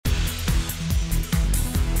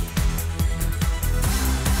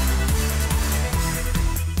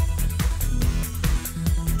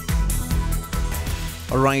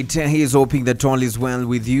All right, here's hoping that all is well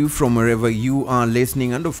with you from wherever you are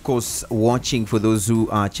listening and, of course, watching. For those who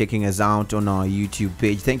are checking us out on our YouTube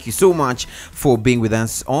page, thank you so much for being with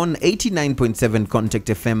us on 89.7 Contact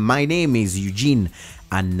FM. My name is Eugene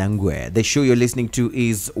Anangwe. The show you're listening to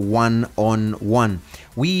is One on One.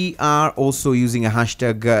 We are also using a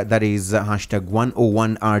hashtag that is hashtag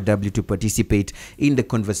 101RW to participate in the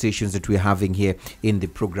conversations that we're having here in the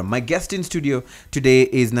program. My guest in studio today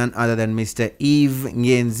is none other than Mr.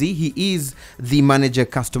 Yves. He is the manager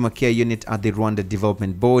customer care unit at the Rwanda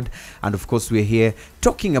Development Board, and of course we're here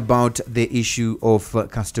talking about the issue of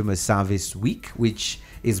Customer Service Week, which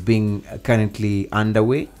is being currently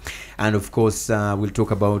underway. And of course, we'll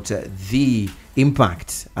talk about the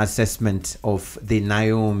impact assessment of the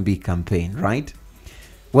Nayombi campaign, right?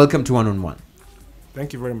 Welcome to One on One.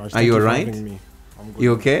 Thank you very much. Are you all right? I'm good.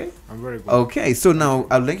 You okay? I'm very good. Okay, so now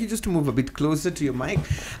I'd like you just to move a bit closer to your mic,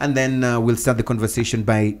 and then we'll start the conversation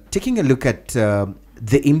by taking a look at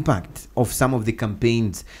the impact of some of the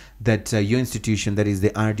campaigns that your institution, that is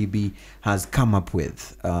the RDB, has come up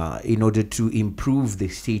with in order to improve the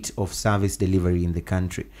state of service delivery in the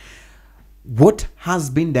country. What has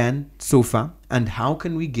been done so far, and how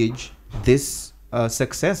can we gauge this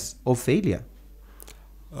success or failure?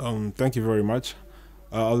 Thank you very much.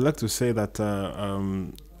 I'd like to say that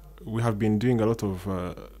we have been doing a lot of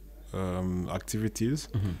activities.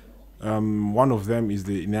 One of them is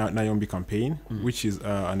the Nayombi campaign, which is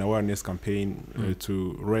an awareness campaign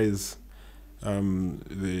to raise to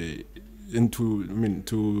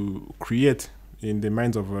create in the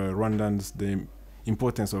minds of Rwandans the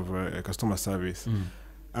importance of customer service.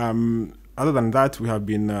 Other than that, we have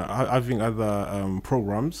been having other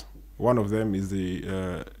programs. One of them is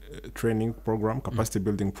the training program, capacity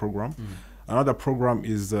building program. Another program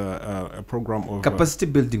is a program of capacity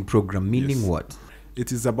building program, meaning yes. what?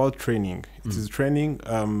 It is about training. It is training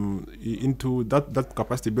into that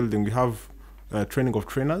capacity building. We have training of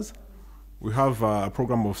trainers. We have a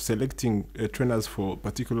program of selecting trainers for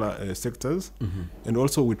particular sectors, and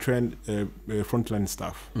also we train frontline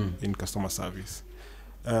staff in customer service.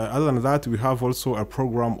 Other than that, we have also a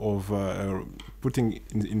program of putting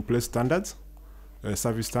in place standards,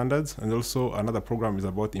 service standards, and also another program is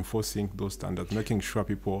about enforcing those standards, making sure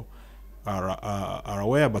people are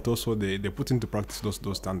aware, but also they put into practice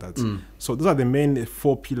those standards. So those are the main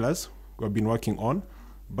 4 pillars we have been working on.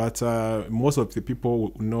 But most of the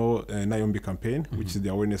people know Nayombi campaign, which is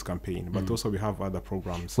the awareness campaign. But also we have other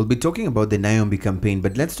programs. We'll be talking about the Nayombi campaign,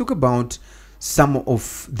 but let's talk about some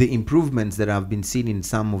of the improvements that have been seen in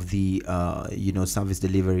some of the service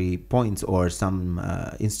delivery points or some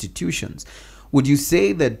institutions. Would you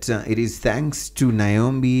say that it is thanks to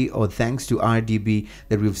Nayombi or thanks to RDB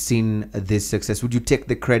that we've seen this success? Would you take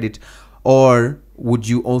the credit, or would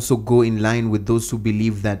you also go in line with those who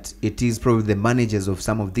believe that it is probably the managers of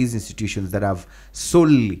some of these institutions that have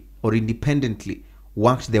solely or independently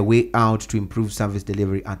worked their way out to improve service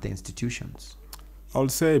delivery at the institutions? I'll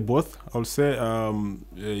say both. I'll say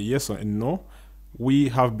yes and no. We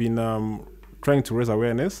have been trying to raise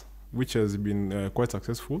awareness, which has been quite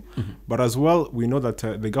successful. But as well, we know that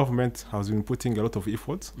the government has been putting a lot of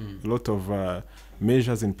efforts, a lot of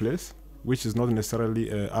measures in place, which is not necessarily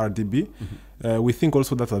RDB. We think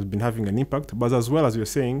also that has been having an impact. But as well as you're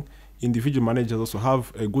saying, individual managers also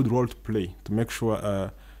have a good role to play to make sure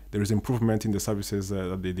there is improvement in the services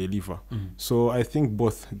that they deliver. So I think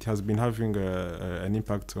both. It has been having an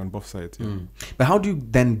impact on both sides. Yeah. But how do you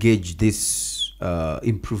then gauge this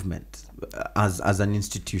improvement as an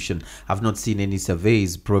institution? I've not seen any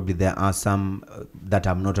surveys. Probably there are some that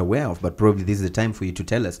I'm not aware of, but probably this is the time for you to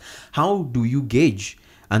tell us. How do you gauge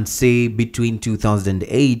and say between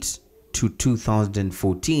 2008 to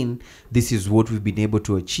 2014, this is what we've been able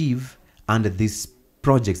to achieve under these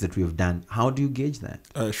projects that we have done? How do you gauge that?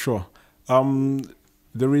 Sure.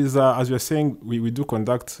 There is, as you're saying, we do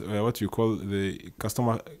conduct what you call the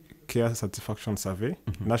Customer Care Satisfaction Survey,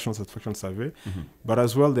 National Satisfaction Survey, but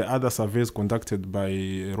as well the other surveys conducted by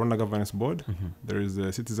Rwanda Governance Board. There is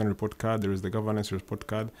the Citizen Report Card, there is the Governance Report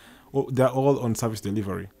Card. They're all on service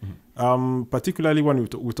delivery. Particularly when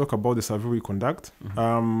we talk about the survey we conduct,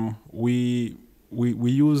 we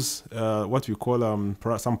use what we call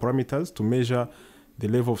some parameters to measure the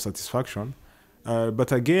level of satisfaction.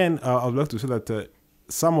 But again, I would like to say that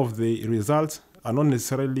some of the results are not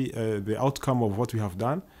necessarily the outcome of what we have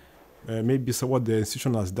done. Maybe so what the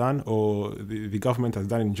institution has done or the government has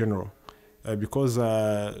done in general. Because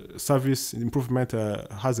service improvement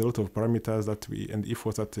has a lot of parameters that and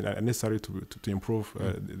efforts that are necessary to improve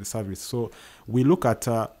the service. So we look at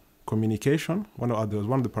communication, one of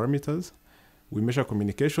the parameters. We measure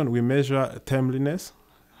communication. We measure timeliness,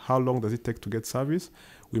 how long does it take to get service.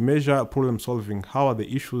 We measure problem solving. How are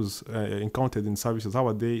the issues encountered in services? How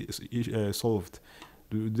are they solved?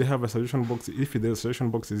 Do they have a solution box? If there's a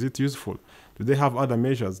solution box, is it useful? Do they have other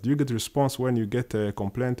measures? Do you get a response when you get a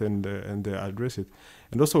complaint and address it?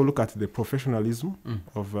 And also look at the professionalism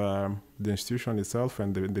of the institution itself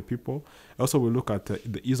and the people. Also, we look at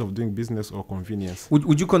the ease of doing business or convenience.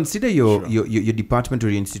 Would you consider your department or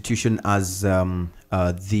your institution as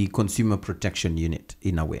the consumer protection unit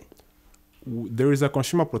in a way? There is a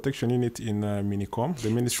consumer protection unit in Minicom, the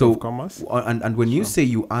Ministry of Commerce. And when you say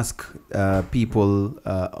you ask people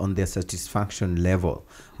on their satisfaction level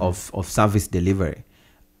of service delivery,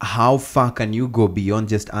 how far can you go beyond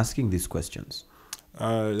just asking these questions?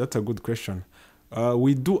 That's a good question.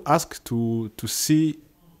 We do ask to see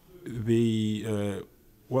the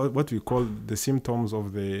what we call the symptoms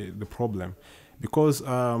of the problem, because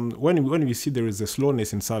when we see there is a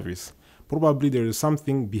slowness in service, probably there is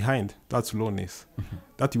something behind that slowness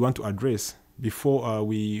that we want to address before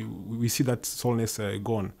we see that slowness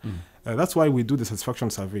gone. That's why we do the satisfaction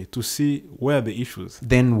survey, to see where are the issues.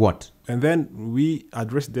 Then what? And then we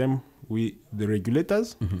address them with the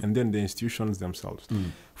regulators and then the institutions themselves.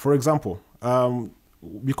 For example,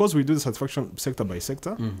 because we do the satisfaction sector by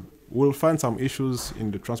sector, we'll find some issues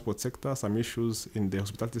in the transport sector, some issues in the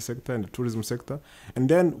hospitality sector and the tourism sector, and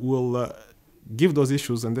then we'll give those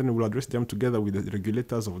issues, and then we'll address them together with the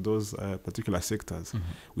regulators of those particular sectors.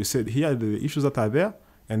 We said, here are the issues that are there,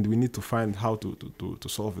 and we need to find how to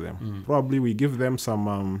solve them. Probably we give them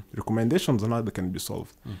some recommendations on how they can be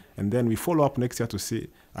solved. And then we follow up next year to see,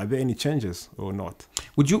 are there any changes or not?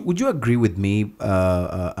 Would you agree with me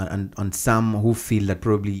on some who feel that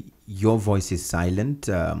probably your voice is silent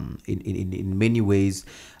in many ways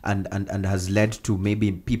and has led to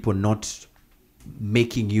maybe people not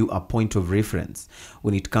making you a point of reference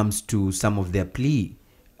when it comes to some of their plea,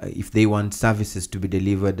 if they want services to be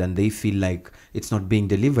delivered and they feel like it's not being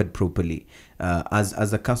delivered properly,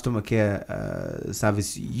 as a customer care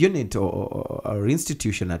service unit or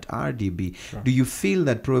institution at RDB, do you feel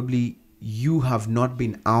that probably you have not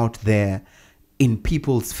been out there in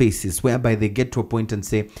people's faces, whereby they get to a point and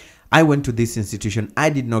say, I went to this institution, I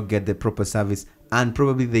did not get the proper service, and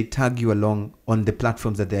probably they tag you along on the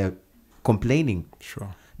platforms that they're complaining?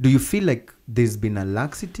 Do you feel like there's been a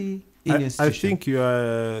laxity in your institution? I think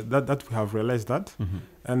that we have realized that,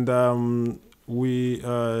 and we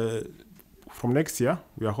from next year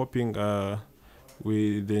we are hoping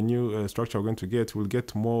with the new structure we're going to get, we'll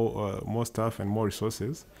get more staff and more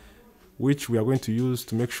resources, which we are going to use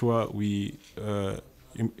to make sure we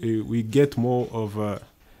get more of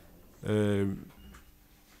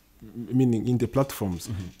meaning in the platforms.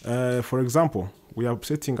 For example, we are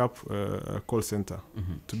setting up a call center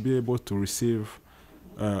to be able to receive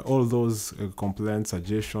all those complaints,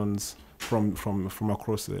 suggestions from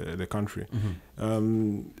across the country,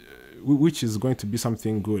 which is going to be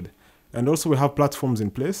something good. And also we have platforms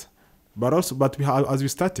in place, but we have, as we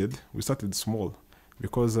started small,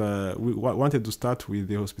 because we wanted to start with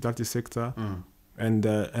the hospitality sector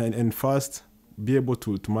and first be able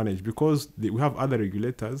to manage, because we have other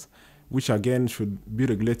regulators which again should be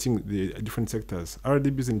regulating the different sectors.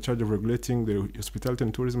 RDB is in charge of regulating the hospitality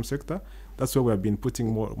and tourism sector. That's where we have been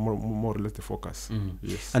putting more related focus.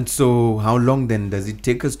 Yes. And so how long then does it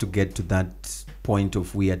take us to get to that point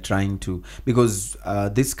of we are trying to, because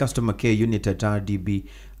this customer care unit at RDB,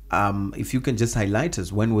 if you can just highlight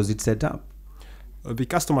us, when was it set up? The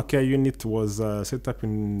customer care unit was set up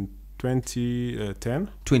in 2010.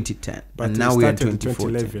 But and now we are in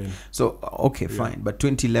 2014. So, okay, fine. But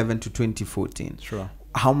 2011 to 2014. Sure.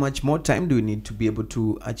 How much more time do we need to be able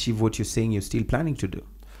to achieve what you're saying you're still planning to do?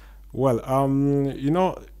 Well,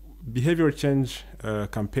 behavioral change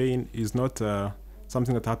campaign is not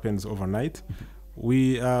something that happens overnight.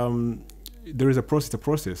 There is a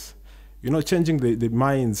process. Changing the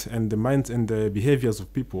minds and the behaviors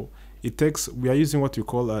of people. We are using what we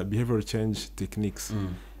call behavioral change techniques.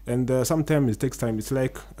 And sometimes it takes time. It's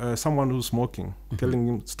like someone who's smoking, telling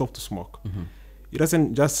him stop to smoke. It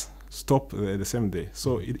doesn't just stop the same day.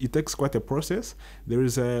 So it takes quite a process. There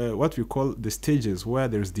is what we call the stages where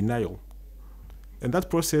there is denial. And that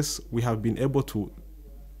process, we have been able to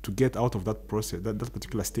get out of that process, that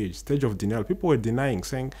particular stage of denial. People were denying,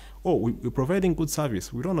 saying, oh, we're providing good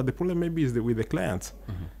service. We don't know. The problem maybe is with the clients.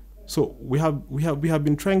 So we have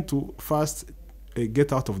been trying to first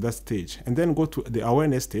get out of that stage and then go to the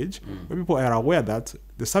awareness stage where people are aware that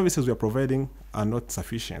the services we are providing are not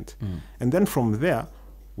sufficient. And then from there,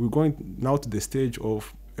 we're going now to the stage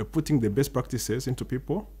of putting the best practices into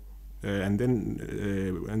people and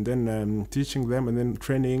then teaching them, and then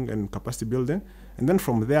training and capacity building, And then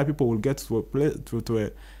from there, people will get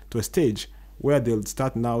to a stage where they'll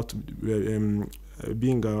start now to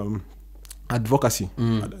being advocating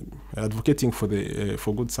for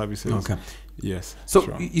good services. Okay. Yes.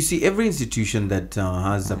 So you see, every institution that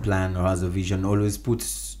has a plan or has a vision always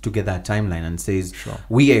puts together a timeline and says,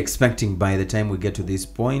 we are expecting by the time we get to this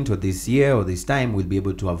point or this year or this time, we'll be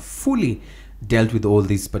able to have fully dealt with all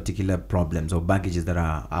these particular problems or baggages that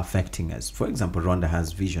are affecting us. For example, Rwanda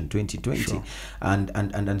has Vision 2020.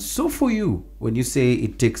 And so for you, when you say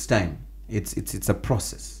it takes time, it's a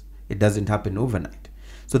process. It doesn't happen overnight.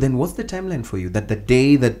 So then what's the timeline for you? That the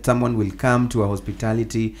day that someone will come to a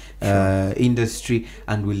hospitality industry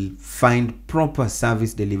and will find proper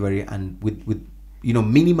service delivery and with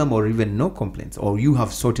minimum or even no complaints, or you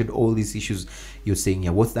have sorted all these issues you're saying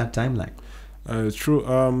here. What's that timeline? True.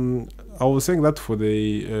 I was saying that for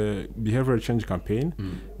the behavioral change campaign,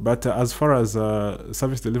 but as far as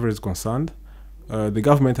service delivery is concerned, the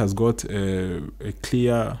government has got a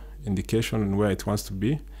clear indication on where it wants to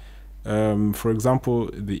be. For example,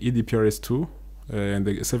 the EDPRS2 and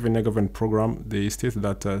the 7-year government program, they state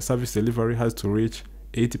that service delivery has to reach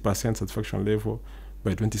 80% satisfaction level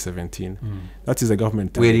by 2017. That is a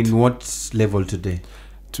government target. We're in what level today?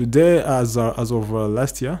 Today, as of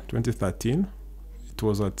last year, 2013, it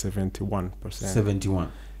was at 71%.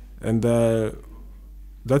 71. And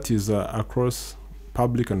that is across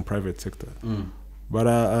public and private sector. But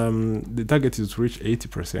the target is to reach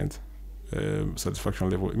 80%. Satisfaction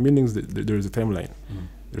level, meaning there is a timeline.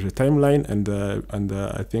 There's a timeline, and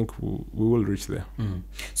I think we will reach there.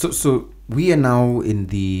 So we are now in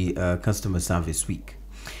the customer service week,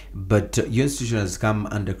 but your institution has come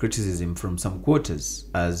under criticism from some quarters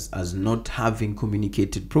as not having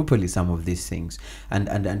communicated properly some of these things,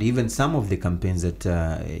 and even some of the campaigns that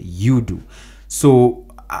you do. So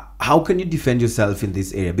how can you defend yourself in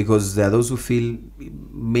this area? Because there are those who feel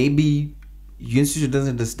maybe your institution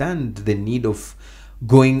doesn't understand the need of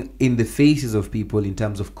going in the faces of people in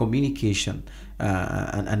terms of communication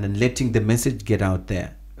and letting the message get out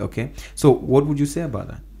there. Okay, so what would you say about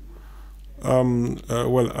that?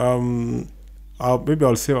 Maybe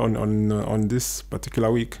I'll say on this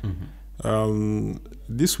particular week.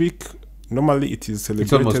 This week, normally it is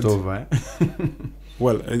celebrated. It's almost over.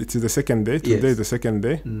 Well, it is the second day. Today is the second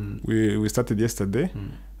day. We started yesterday.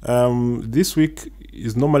 This week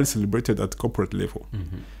is normally celebrated at corporate level.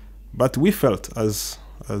 But we felt as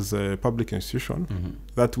a public institution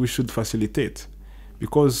that we should facilitate,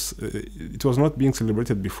 because it was not being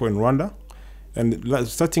celebrated before in Rwanda. And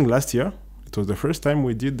starting last year, it was the first time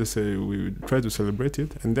we did this. We tried to celebrate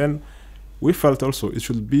it. And then we felt also we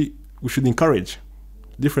should encourage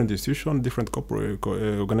different institutions, different corporate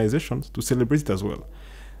organizations to celebrate it as well.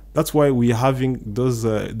 That's why we're having those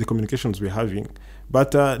the communications we're having.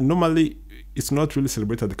 But normally, it's not really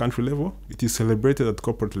celebrated at the country level. It is celebrated at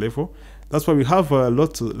corporate level. That's why we have a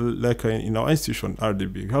lot, like in our institution,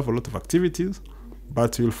 RDB, we have a lot of activities,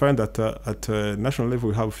 but you'll find that at national level,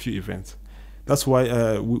 we have a few events. That's why,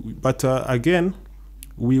 again,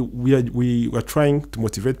 we are trying to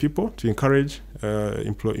motivate people, to encourage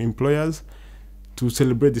employers to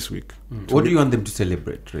celebrate this week. What do you want them to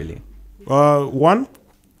celebrate, really? One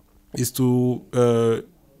is to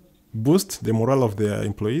boost the morale of their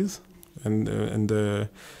employees and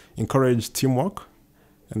encourage teamwork,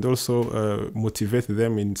 and also motivate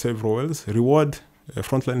them in several ways, reward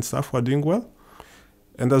frontline staff who are doing well,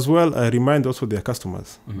 and as well remind also their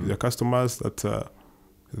customers, that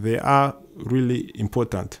they are really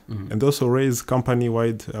important, and also raise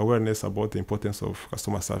company-wide awareness about the importance of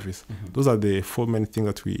customer service. Those are the 4 main things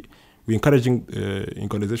that we're encouraging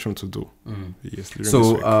organizations to do. Yes.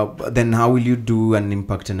 So then how will you do an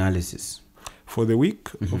impact analysis? For the week?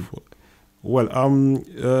 Well,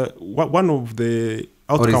 one of the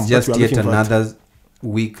outcomes... Or it's just yet another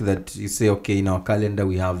week that you say, okay, in our calendar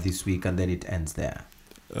we have this week and then it ends there?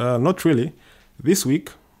 Not really. This week,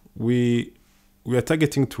 we are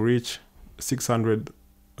targeting to reach 600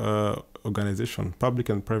 organizations, public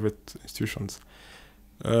and private institutions.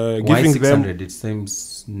 Why 600? It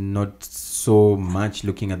seems not so much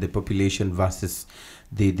looking at the population versus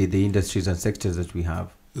the industries and sectors that we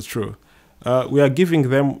have. It's true. We are giving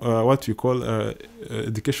them what we call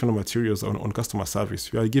educational materials on customer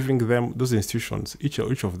service. We are giving them, those institutions, each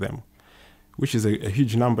of them, which is a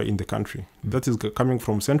huge number in the country. That is coming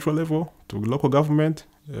from central level to local government,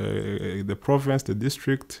 the province, the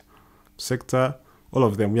district, sector, all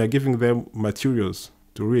of them. We are giving them materials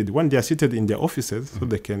to read when they are seated in their offices, so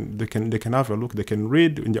they can have a look. They can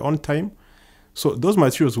read in their own time. So those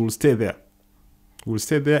materials will stay there. will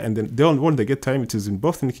stay there, and then when they get time, it is in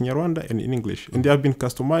both in Kinyarwanda and in English. And they have been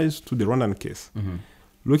customized to the Rwandan case.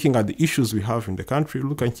 Looking at the issues we have in the country,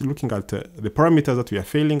 looking at the parameters that we are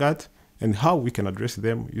failing at, and how we can address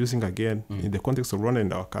them using, again, in the context of Rwanda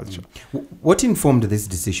and our culture. What informed this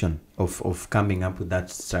decision of coming up with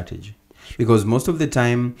that strategy? Because most of the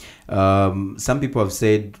time, some people have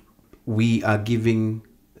said we are giving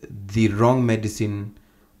the wrong medicine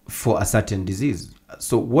for a certain disease.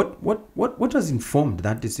 So what has informed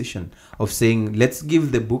that decision of saying, let's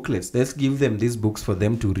give the booklets, let's give them these books for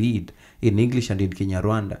them to read in English and in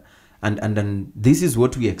Kinyarwanda, and then this is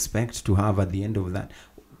what we expect to have at the end of that?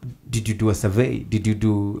 Did you do a survey? Did you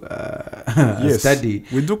do a study?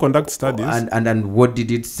 We do conduct studies. And what did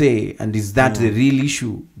it say? And is that the real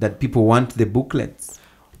issue, that people want the booklets?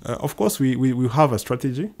 Of course, we have a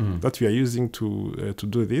strategy that we are using to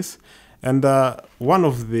do this. And one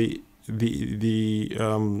of the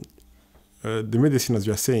medicine, as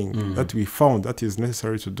you are saying, that we found that is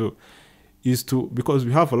necessary to do is because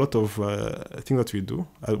we have a lot of things that we do.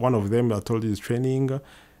 One of them, I told you, is training.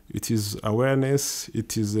 It is awareness.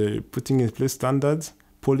 It is putting in place standards,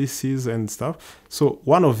 policies, and stuff. So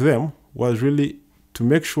one of them was really to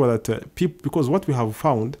make sure that people, because what we have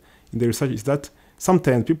found in the research is that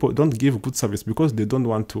sometimes people don't give good service because they don't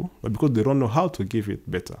want to, but because they don't know how to give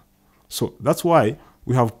it better. So that's why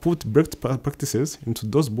we have put best practices into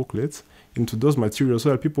those booklets, into those materials, so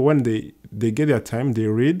that people, when they get their time, they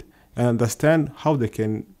read and understand how they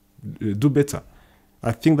can do better.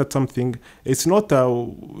 I think that's something. It's not.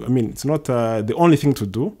 It's not the only thing to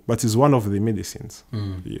do, but it's one of the medicines.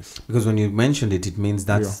 Yes. Because when you mentioned it, it means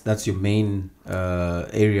that's your main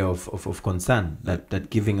area of concern. That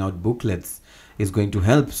giving out booklets is going to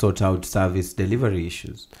help sort out service delivery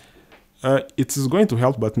issues. It is going to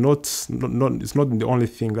help, but not. It's not the only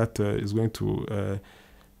thing that is going to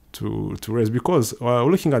raise. Because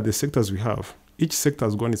looking at the sectors we have, each sector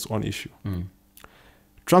has got its own issue.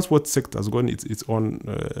 Transport sector has gone its own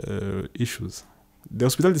issues. The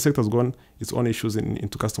hospitality sector has gone its own issues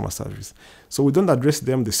into customer service. So we don't address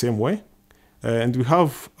them the same way. And we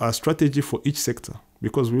have a strategy for each sector,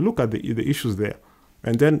 because we look at the issues there.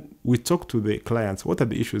 And then we talk to the clients. What are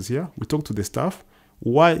the issues here? We talk to the staff.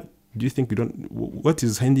 Why do you think what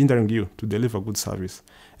is hindering you to deliver good service?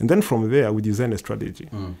 And then from there, we design a strategy.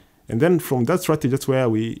 And then from that strategy, that's where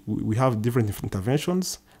we have different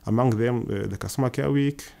interventions. Among them, the Customer Care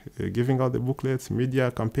Week, giving out the booklets, media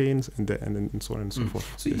campaigns, and so on and so forth.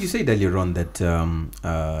 So you said earlier on that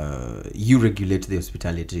you regulate the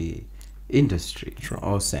hospitality industry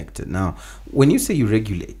or sector. Now, when you say you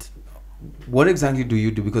regulate, what exactly do you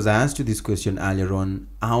do? Because I asked you this question earlier on,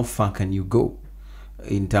 how far can you go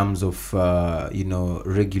in terms of,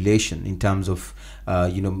 regulation, in terms of,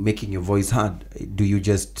 making your voice heard? Do you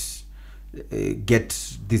just get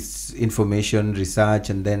this information, research,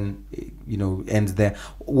 and then ends there?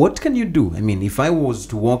 What can you do? I mean, if I was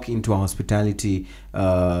to walk into a hospitality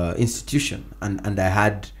institution and I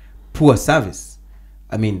had poor service,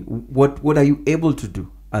 I mean, what are you able to do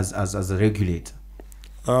as a regulator?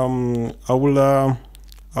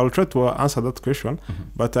 I will try to answer that question,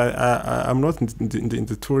 but I'm not in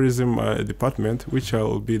the tourism department, which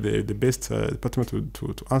will be the best department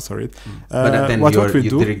to answer it. But then what we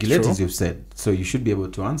do, the regulators, you've said, so you should be able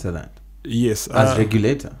to answer that. Yes, as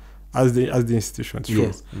regulator, as the institution. Sure.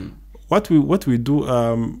 Yes. What we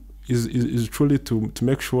do is truly to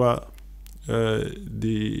make sure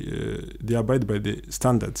they abide by the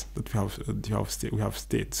standards that we have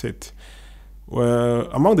set.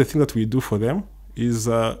 Among the things that we do for them is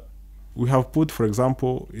we have put, for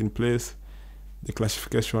example, in place the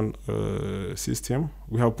classification system.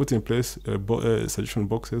 We have put in place suggestion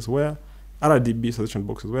boxes, where RDB suggestion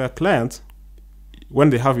boxes, where clients, when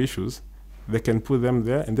they have issues, they can put them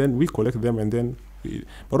there, and then we collect them, and then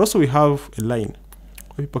but also we have a line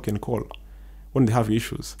where people can call when they have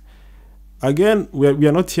issues. Again, we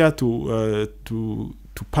are not here to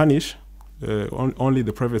punish only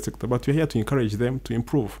the private sector, but we're here to encourage them to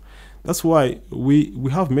improve. That's why we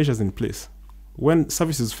have measures in place. When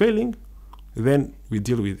service is failing, then we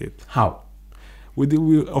deal with it. How?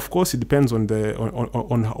 Of course, it depends on the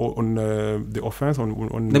offense.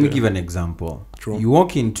 Let me give an example. True. You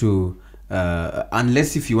walk into,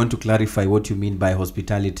 unless if you want to clarify what you mean by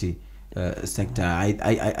hospitality sector.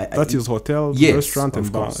 That is hotels, yes, restaurant,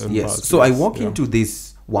 and bars. Yes. Bars. So I walk into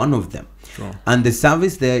this, one of them, sure, and the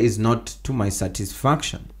service there is not to my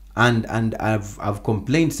satisfaction. And I've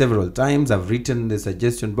complained several times. I've written the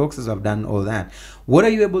suggestion boxes. I've done all that. What are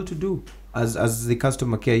you able to do as the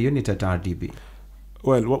customer care unit at RDB?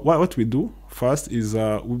 Well, what we do first is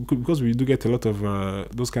because we do get a lot of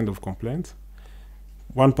those kind of complaints.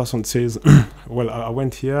 one person says, well, I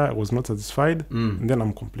went here, I was not satisfied, and then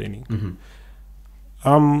I'm complaining.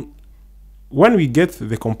 When we get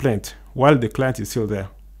the complaint while the client is still there,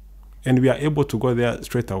 and we are able to go there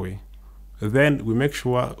straight away, then we make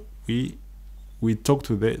sure we talk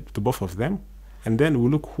to both of them, and then we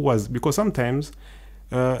look who was, because sometimes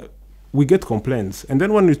we get complaints, and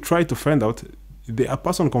then when we try to find out, the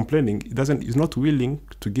person complaining is not willing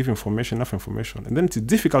to give enough information, and then it's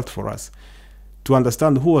difficult for us to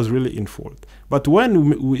understand who was really in fault. But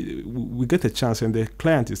when we get a chance and the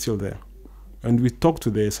client is still there, and we talk to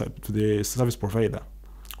the service provider,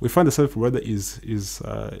 we find the service provider is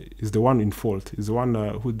the one in fault, is the one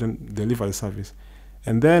who didn't deliver the service,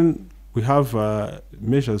 and then we have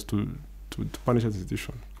measures to punish the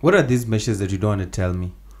institution. What are these measures that you don't want to tell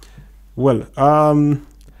me? Well,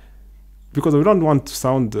 because we don't want to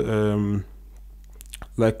sound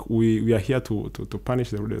like we are here to punish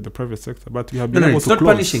the private sector, but we have been able to close. It's not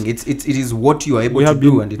punishing. It is what you are able to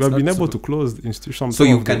do, and we have been able to close the institution. So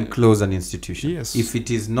you can close an institution. Yes. If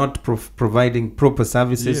it is not providing proper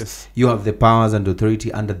services, yes, you have the powers and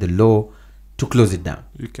authority under the law to close it down.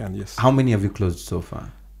 You can, yes. How many have you closed so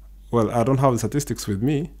far? Well, I don't have the statistics with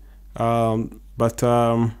me, but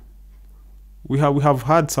we have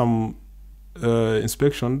had some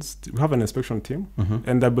inspections. We have an inspection team,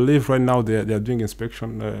 and I believe right now they are doing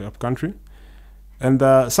inspection up country. And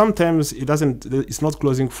sometimes it's not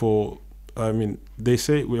closing for. I mean, they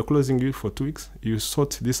say we are closing you for 2 weeks. You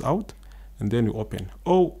sort this out, and then you open.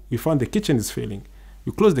 Oh, we found the kitchen is failing.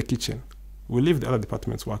 You close the kitchen. We leave the other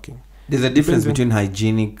departments working. There's a difference between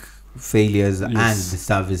hygienic failures, yes, and the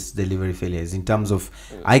service delivery failures. In terms of,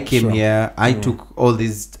 I came here, I took all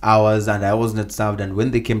these hours, and I was not served. And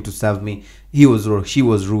when they came to serve me, she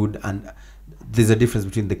was rude, and there's a difference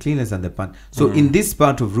between the cleanliness and the pan. So in this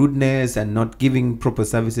part of rudeness and not giving proper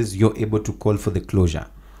services, you're able to call for the closure.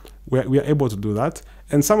 We are able to do that,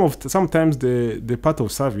 and sometimes the part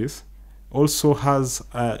of service also has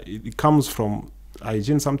it comes from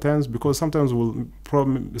hygiene sometimes, because sometimes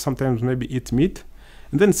sometimes maybe eat meat,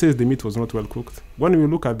 and then says the meat was not well cooked. When we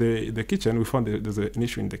look at the kitchen, we found there's an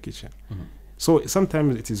issue in the kitchen. So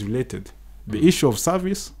sometimes it is related, the issue of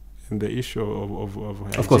service and the issue of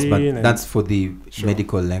hygiene. Of course, but that's for the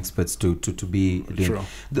medical experts to be doing.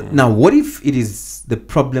 Sure. Now, what if it is the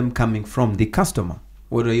problem coming from the customer?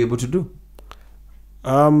 What are you able to do?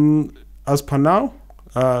 As per now,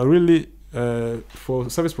 really, for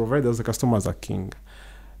service providers, the customers are king,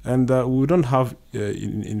 and we don't have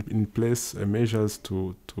in place measures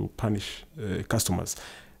to punish customers.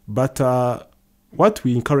 But what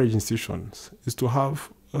we encourage institutions is to have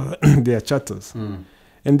their charters,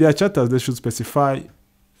 and their charters, they should specify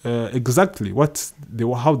exactly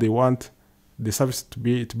how they want the service to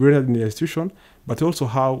be rendered in the institution, but also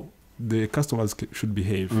how the customers should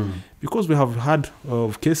behave, because we have had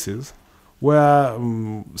cases where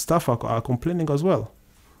staff are complaining as well.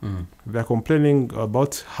 They are complaining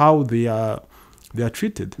about how they are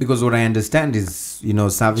treated. Because what I understand is,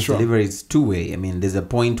 service delivery is two-way. I mean, there's a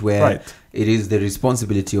point where it is the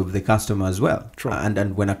responsibility of the customer as well.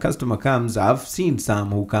 And when a customer comes, I've seen some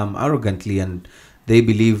who come arrogantly and they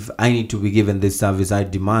believe I need to be given this service, I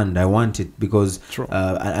demand, I want it, because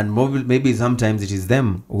and maybe sometimes it is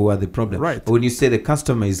them who are the problem. But when you say the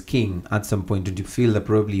customer is king, at some point, do you feel that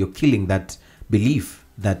probably you're killing that belief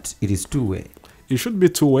that it is two-way? It should be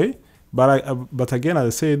two-way, but again, as I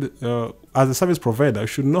said, as a service provider, you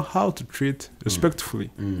should know how to treat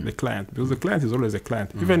respectfully the client, because the client is always the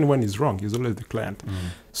client. Even when he's wrong, he's always the client.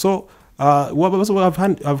 So I've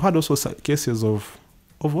had also cases of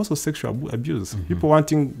also sexual abuse. People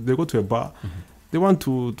they go to a bar, they want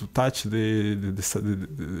to touch the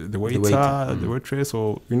waiter, the waitress,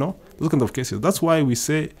 or those kind of cases. That's why we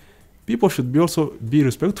say people should also be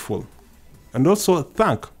respectful, and also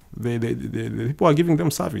thank the people who are giving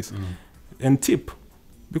them service, and tip,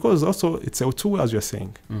 because also it's a two-way, as you're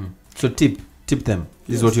saying. So tip them.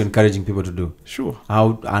 This is what you're encouraging people to do. Sure.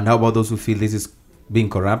 How about those who feel this is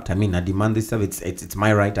being corrupt? I mean, I demand this service. It's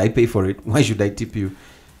my right. I pay for it. Why should I tip you?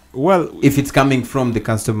 Well, if it's coming from the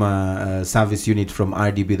customer service unit from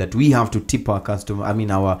RDB, that we have to tip our customer,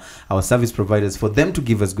 our service providers, for them to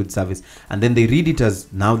give us good service, and then they read it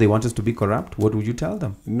as now they want us to be corrupt, what would you tell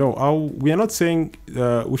them? No, we are not saying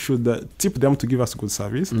we should tip them to give us good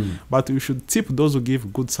service, but we should tip those who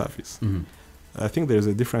give good service. I think there is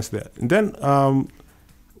a difference there. And then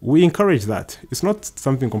we encourage that. It's not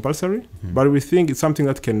something compulsory, but we think it's something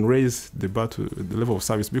that can raise the bar to the level of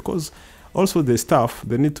service, because also the staff,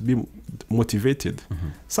 they need to be motivated.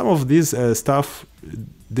 Some of these staff,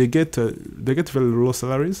 they get very low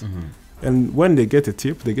salaries, and when they get a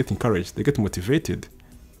tip, they get encouraged, they get motivated,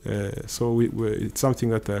 So it's something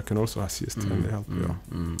that I can also assist and help.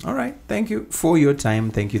 All right. Thank you for your time.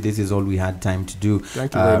 Thank you. This is all we had time to do.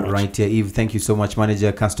 Thank you very much. Right here, Yves. Thank you so much,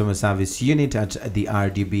 Manager Customer Service Unit at the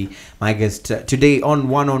RDB. My guest today on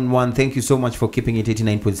One. Thank you so much for keeping it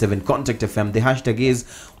 89.7 Contact FM. The hashtag is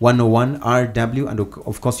 101RW, and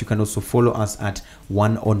of course you can also follow us at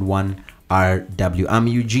 101RW. I'm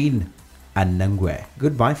Eugene Anangwe.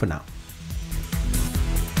 Goodbye for now.